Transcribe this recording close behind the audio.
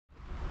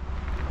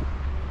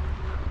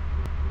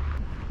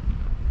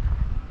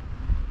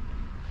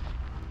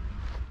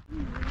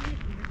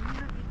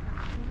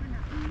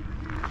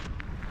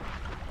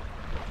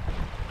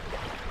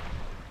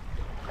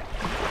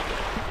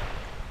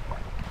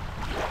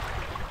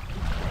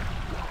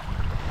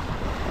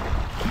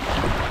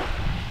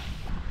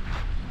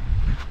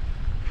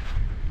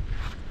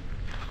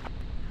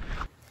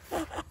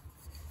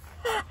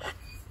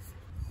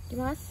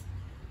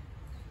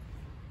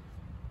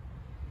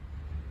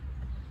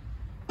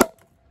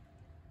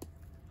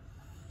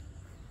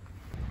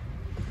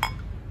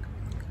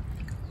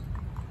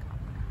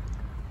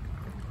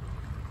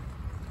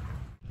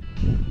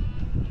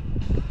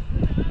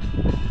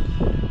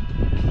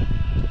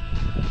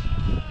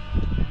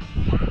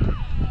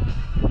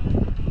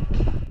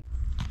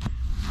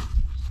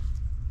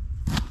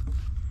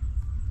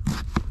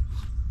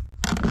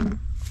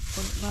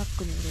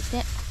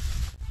it.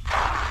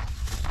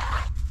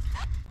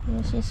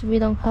 Yeah, since we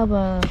don't have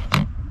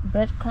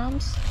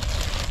breadcrumbs,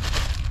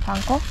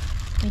 panko,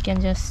 we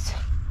can just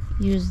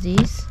use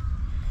these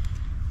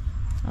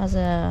as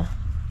a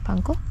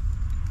panko.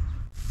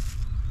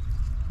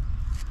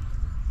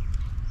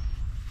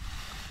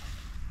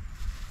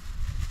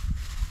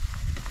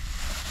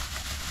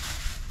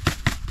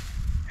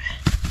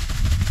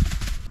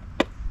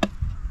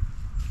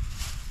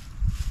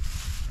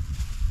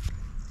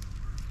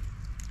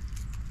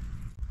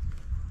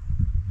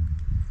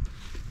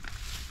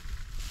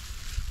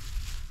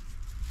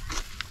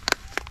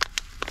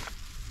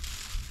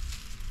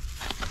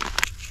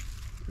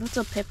 Lots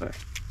of pepper.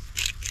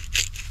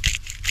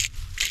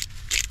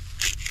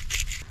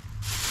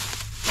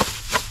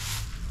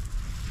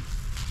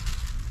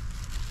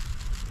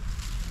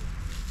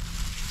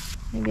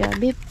 Maybe a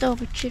bit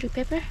of chili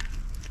pepper.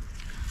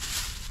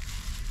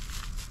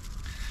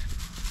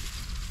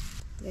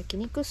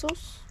 Yakiniku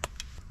sauce.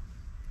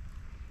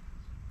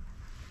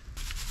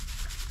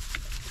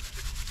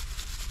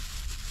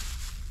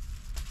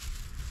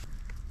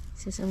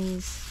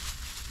 Sesames.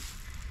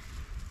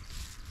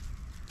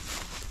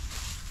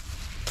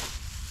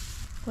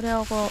 これ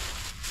をこ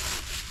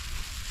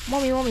う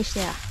もみもみして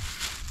や。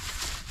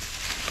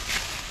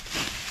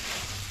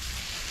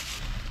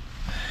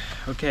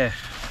Okay, I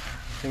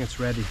think it's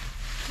ready.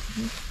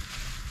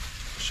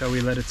 Shall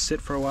we let it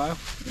sit for a while?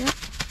 Yeah.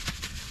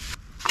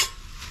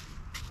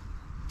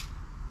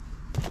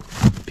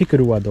 ピク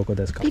ルはどこ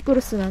ですか？ピク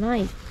ルスがな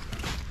い。I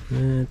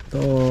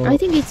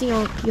think it's in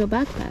your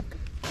backpack.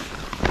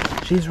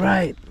 She's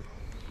right.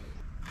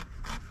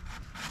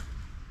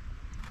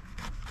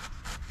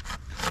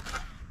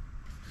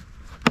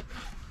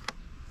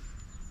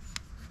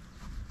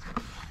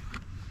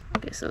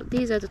 Okay, so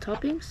these are the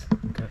toppings.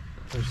 Okay.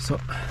 So,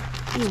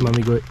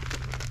 tsunami good.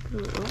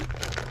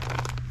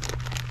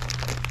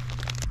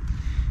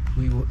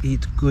 We will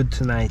eat good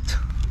tonight.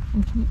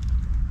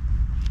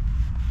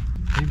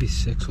 Maybe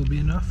 6 will be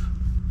enough.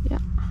 Yeah.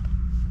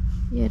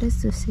 Yeah,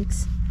 let's do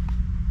 6.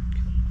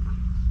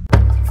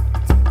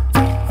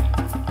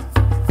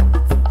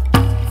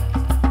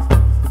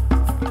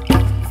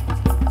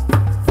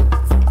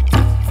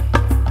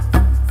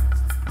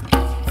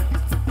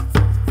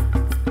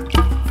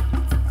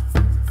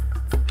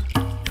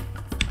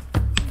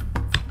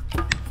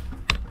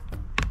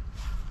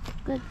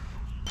 Good.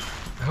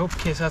 I hope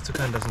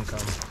Keisatsukan doesn't come.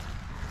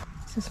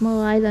 It's a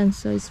small island,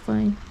 so it's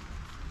fine.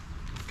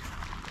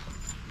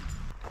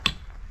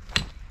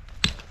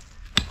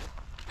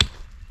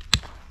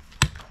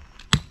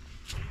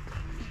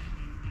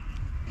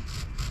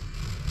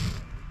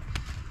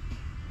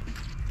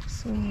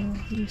 So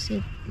you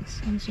said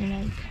something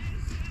like,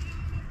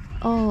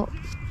 oh,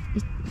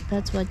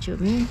 that's what you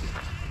mean?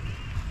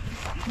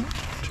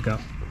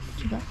 Chiga.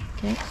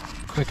 Okay.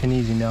 Quick and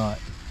easy knot.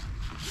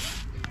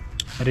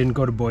 I didn't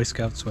go to Boy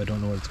Scouts, so I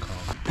don't know what it's called.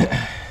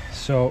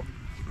 So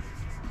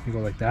you go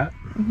like that,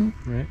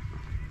 right?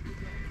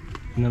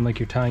 And then like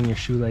you're tying your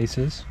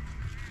shoelaces.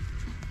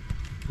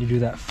 You do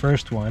that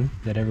first one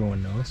that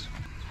everyone knows,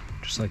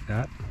 just like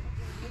that.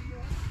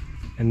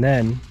 And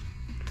then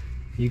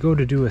you go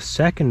to do a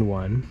second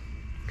one,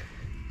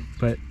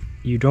 but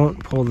you don't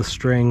pull the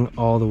string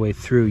all the way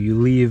through. You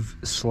leave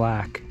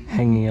slack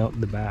hanging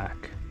out the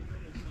back.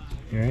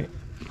 Alright?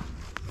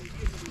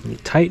 You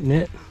tighten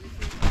it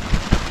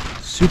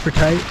super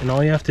tight, and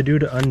all you have to do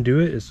to undo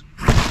it is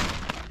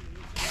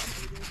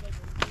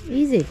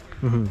easy.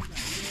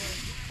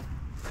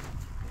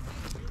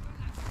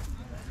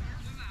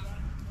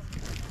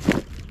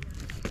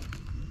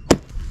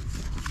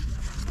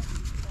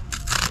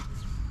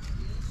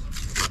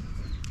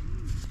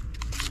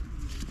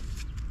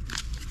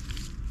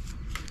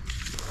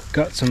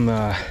 Got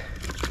some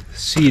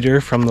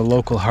cedar from the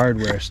local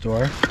hardware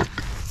store.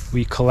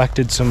 We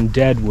collected some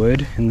dead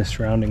wood in the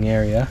surrounding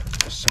area,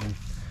 some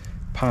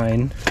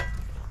pine.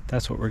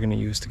 That's what we're going to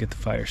use to get the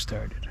fire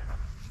started.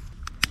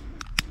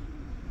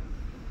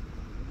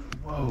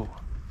 Whoa.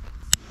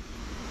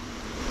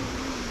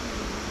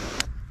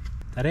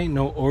 That ain't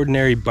no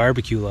ordinary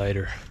barbecue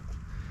lighter.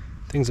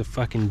 Thing's a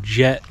fucking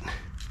jet.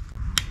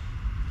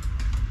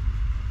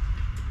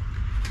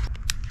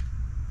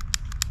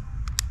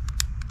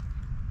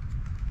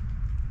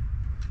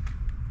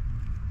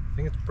 I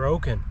think it's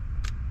broken.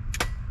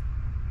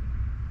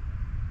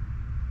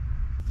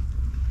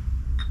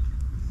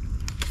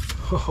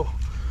 Oh.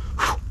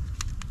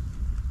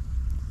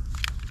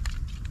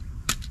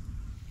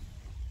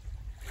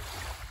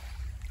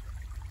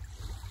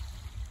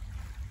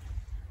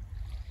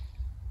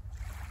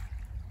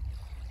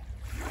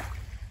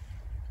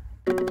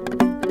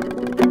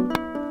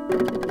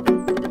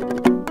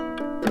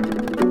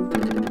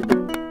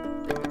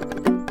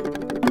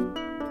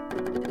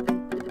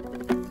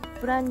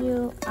 Brand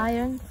new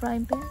iron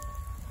frying pan.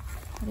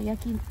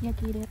 焼き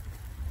入れ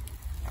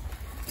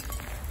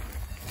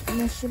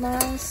熱しま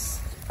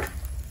す。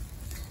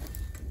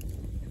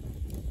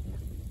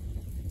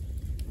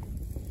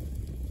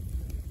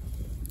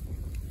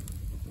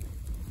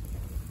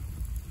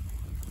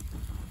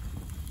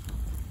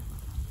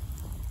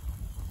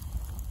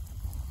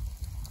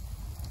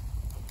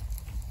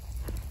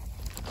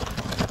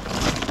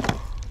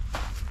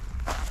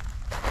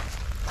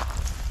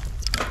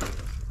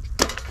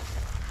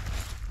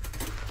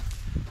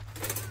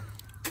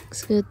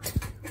It's good.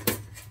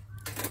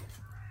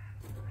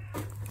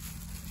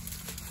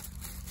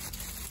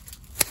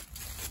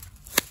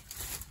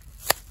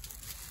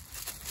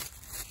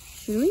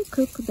 Should we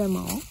cook them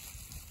all?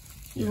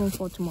 Even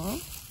for tomorrow?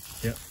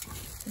 Yep.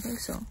 I think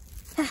so.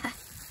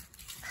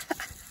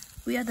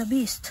 We are the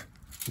beast.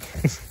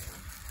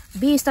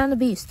 Beast and the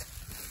beast.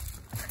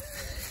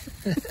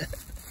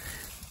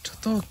 ちょっ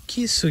と大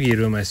きすぎ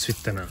る前スイ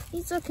ッタな。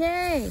It's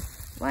okay.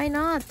 Why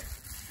not?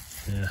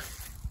 Yeah.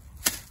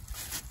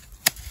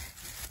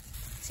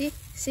 See?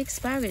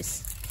 6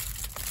 burgers.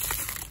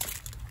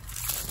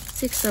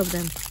 6 of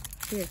them.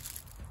 Here.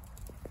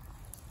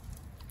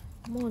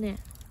 もうね、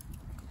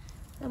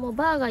もう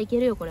バーガーいけ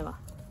るよ、これは。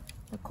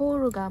コー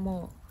ルが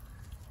も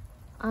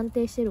う安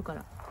定してるか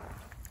ら。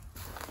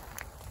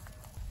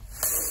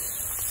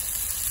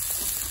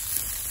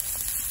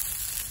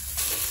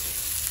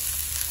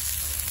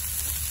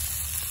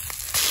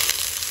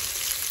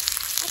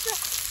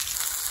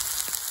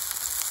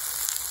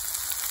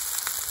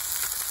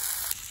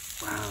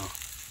Wow.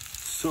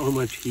 So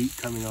much heat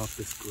coming off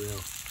this grill.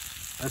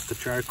 That's the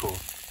charcoal.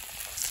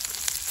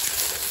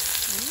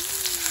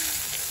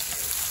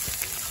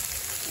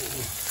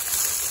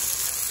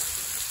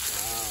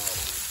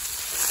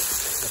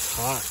 That's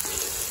hot.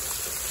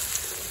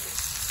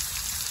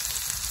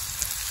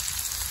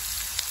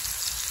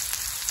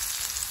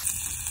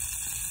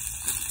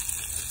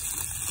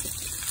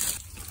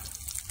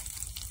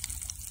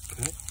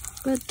 Okay.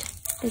 Good.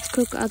 Let's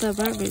cook other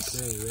burgers.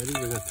 Okay, you ready?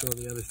 We're gonna throw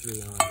the other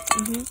 3 on.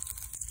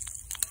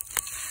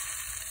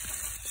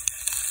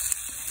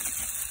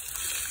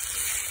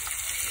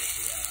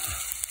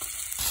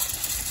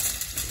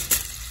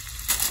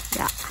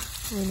 Yeah,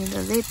 we need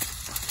a lid.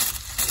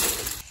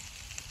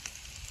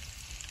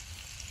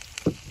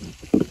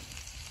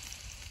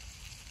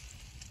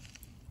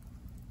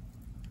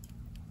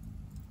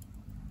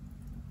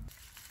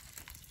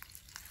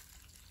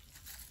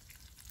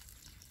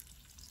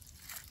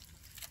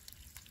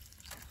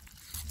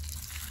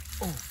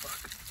 Oh,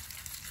 fuck.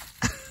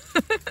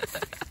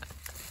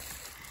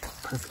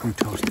 Perfectly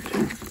toasted.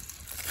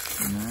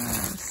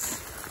 Nice.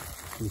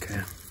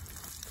 Okay.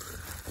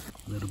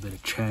 A little bit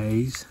of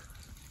cheese.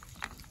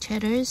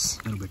 Cheddars.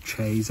 A little bit of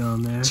cheese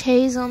on there.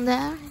 Cheese on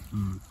there?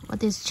 Mm.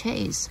 What is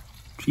cheese?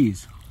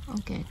 Cheese.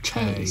 Okay,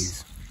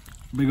 cheese.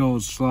 Big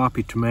old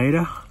sloppy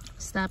tomato.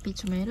 Sloppy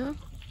tomato.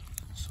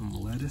 Some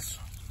lettuce.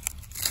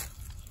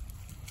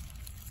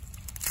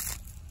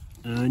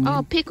 Onion.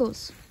 Oh,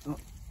 pickles.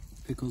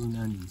 Pickles and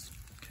onions.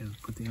 Okay, let's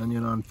put the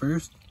onion on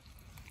first.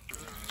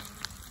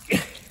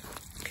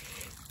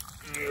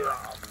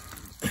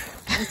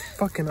 That's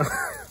fucking on.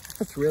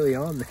 That's really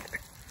on there.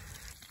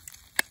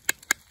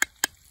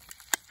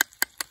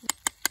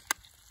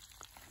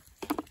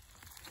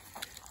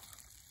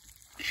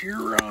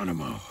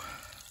 Geronimo.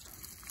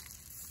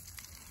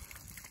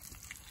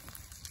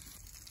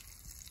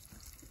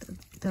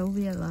 That will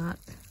be a lot.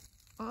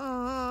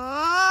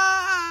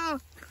 Oh,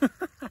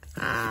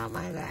 oh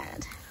my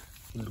God.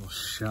 Little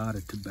shot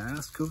of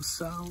Tabasco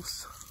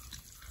sauce.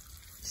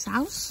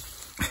 Sauce?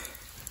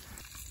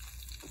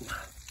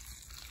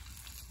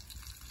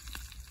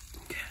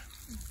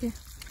 Okay.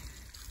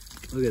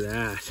 Look at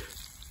that.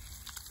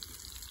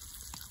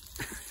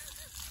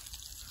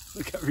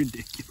 Look how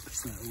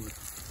ridiculous that was.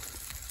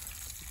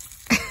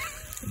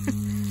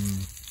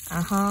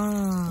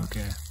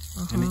 Okay.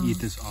 I'm gonna eat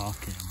this off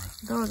camera.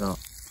 Dodo.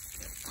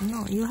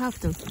 No, you have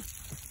to.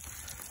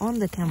 On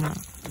the camera.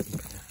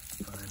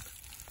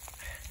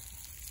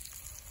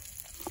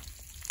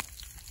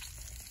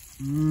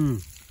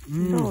 Fine.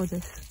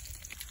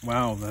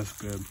 Wow, that's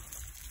good.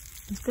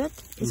 It's good?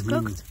 It's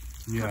cooked?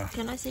 Yeah.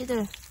 Can I see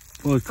the...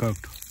 Fully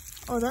cooked.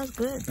 Oh, that's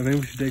good. I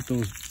think we should take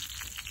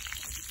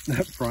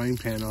that frying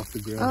pan off the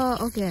grill. Oh,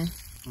 okay.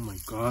 Oh my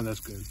God, that's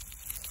good.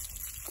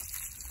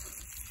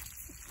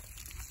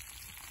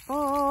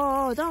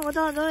 Oh, don't do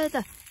it.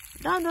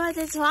 Don't do it,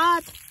 it's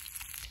hot.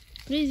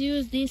 Please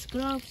use these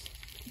gloves.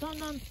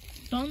 Donkey,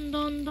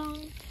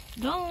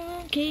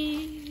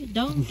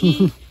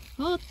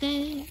 hote.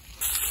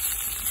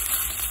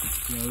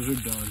 Yeah, those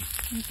are done.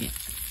 Okay,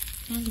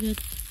 sounds good.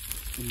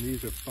 And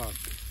these are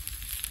fucked.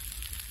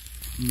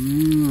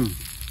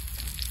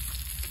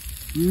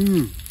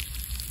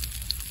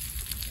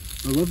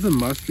 I love the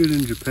mustard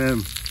in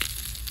Japan.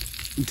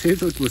 It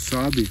tastes like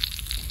wasabi.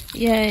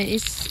 Yeah,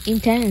 it's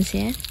intense,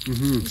 yeah?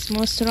 It's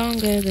more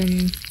stronger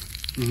than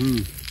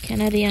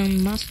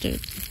Canadian mustard.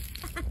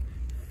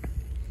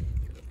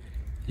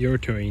 Your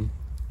turn.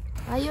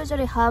 I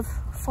usually have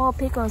 4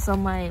 pickles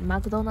on my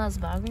McDonald's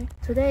burger.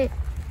 Today,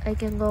 I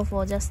can go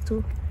for just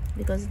 2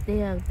 because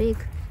they are big.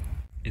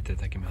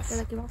 Itadakimasu.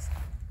 Itadakimasu.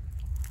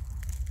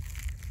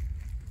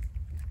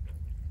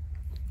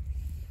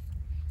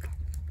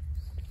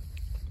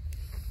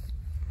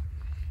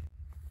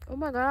 Oh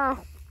my God.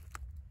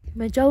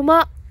 めっちゃう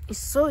ま。It's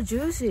so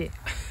juicy.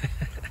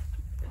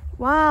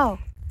 Wow.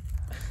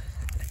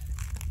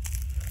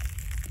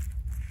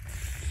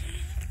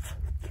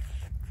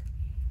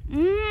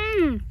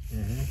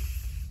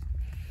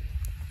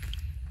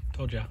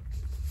 Told ya.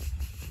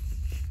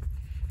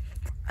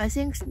 I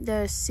think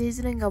the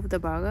seasoning of the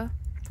burger,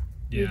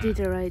 you Yeah. did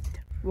it right.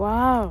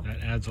 Wow.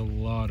 That adds a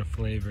lot of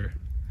flavor.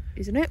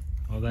 Isn't it?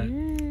 All that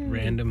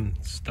random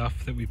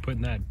stuff that we put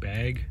in that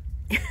bag.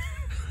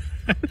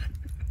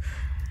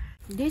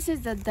 This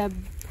is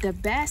the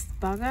best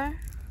burger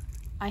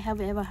I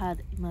have ever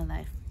had in my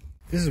life.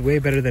 This is way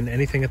better than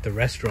anything at the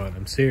restaurant.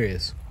 I'm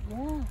serious.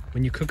 Yeah.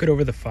 When you cook it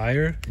over the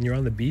fire and you're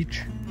on the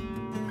beach.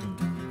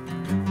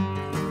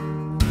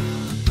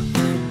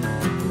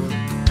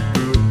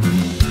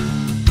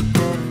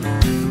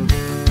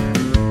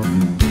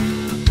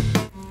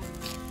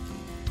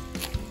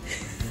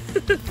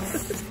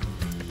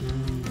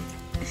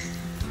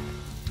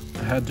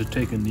 I had to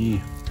take a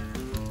knee.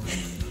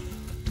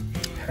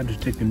 Had to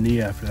take a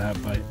knee after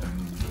that bite.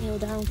 Kneel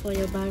down for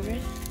your burger.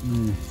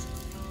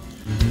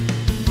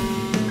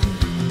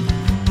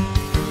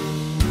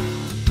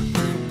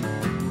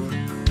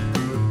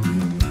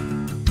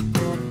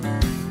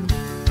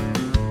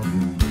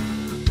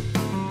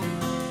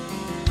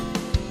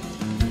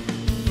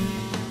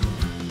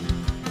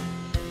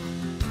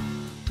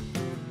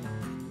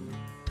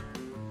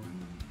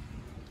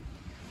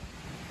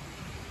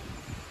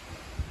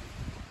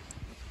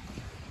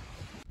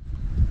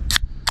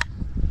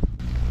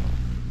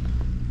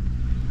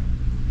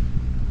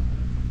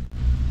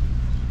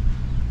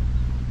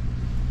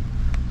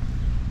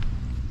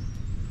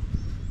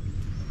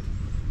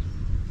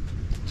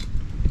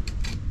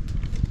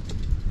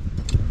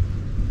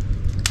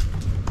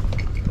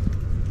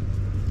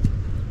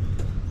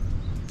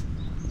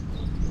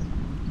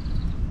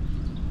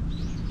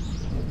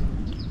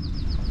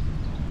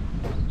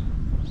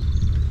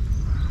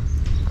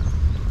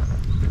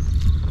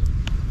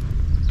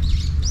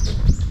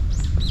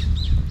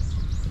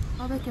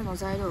バーベキューの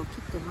材料を切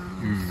ってま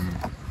す。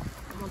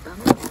もうダ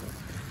メだ。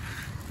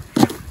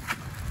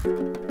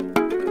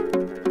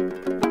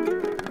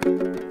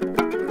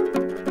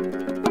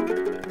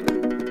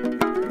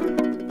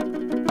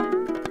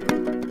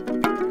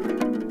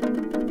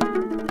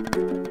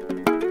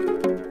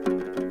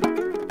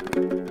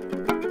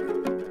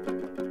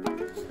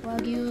和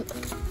牛。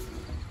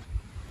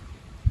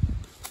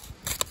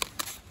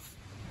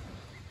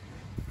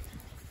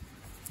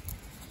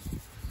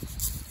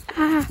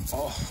ああ。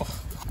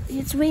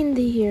It's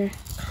windy here.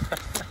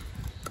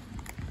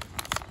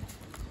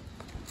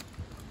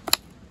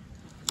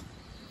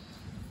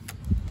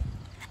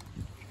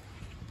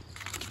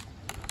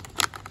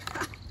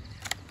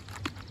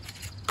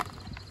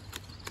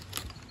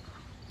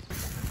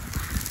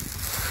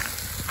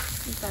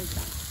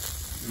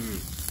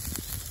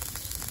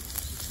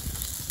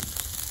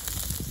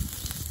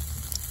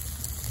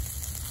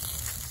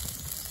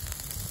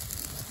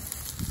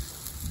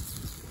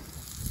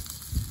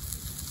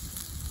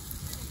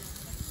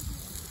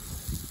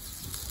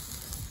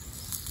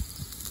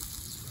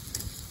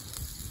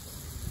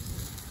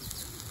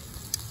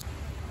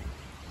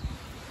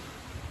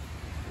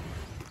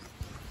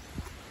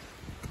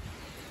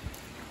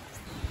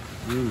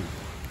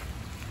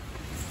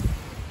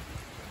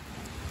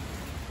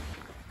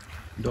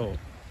どう？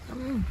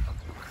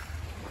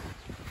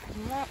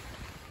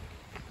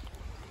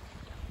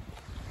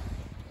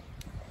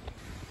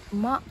う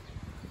まっ。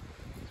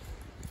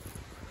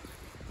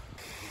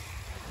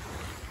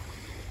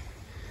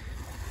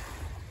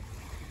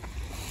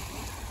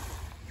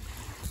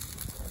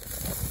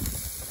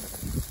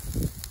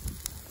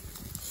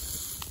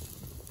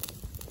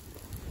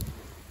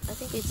I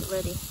think it's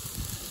ready.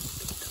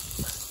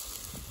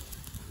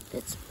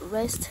 Let's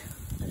rest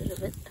a little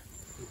bit.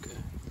 Okay.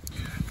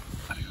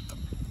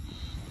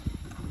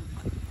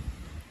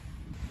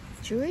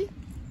 Chewy?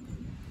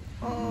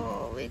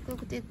 Oh, we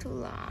cooked it too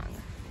long.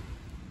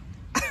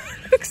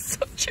 Looks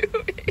so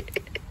chewy.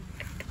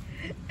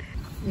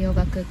 We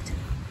overcooked.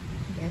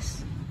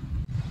 Yes.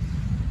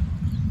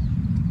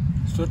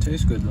 Still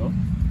tastes good though.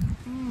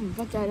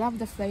 But I love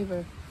the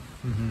flavor.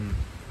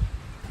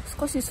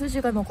 少し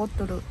筋が残っ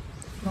とる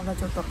のが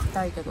ちょっと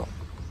硬いけど、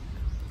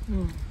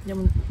で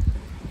も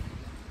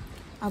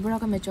油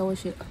がめっちゃ美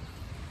味しい。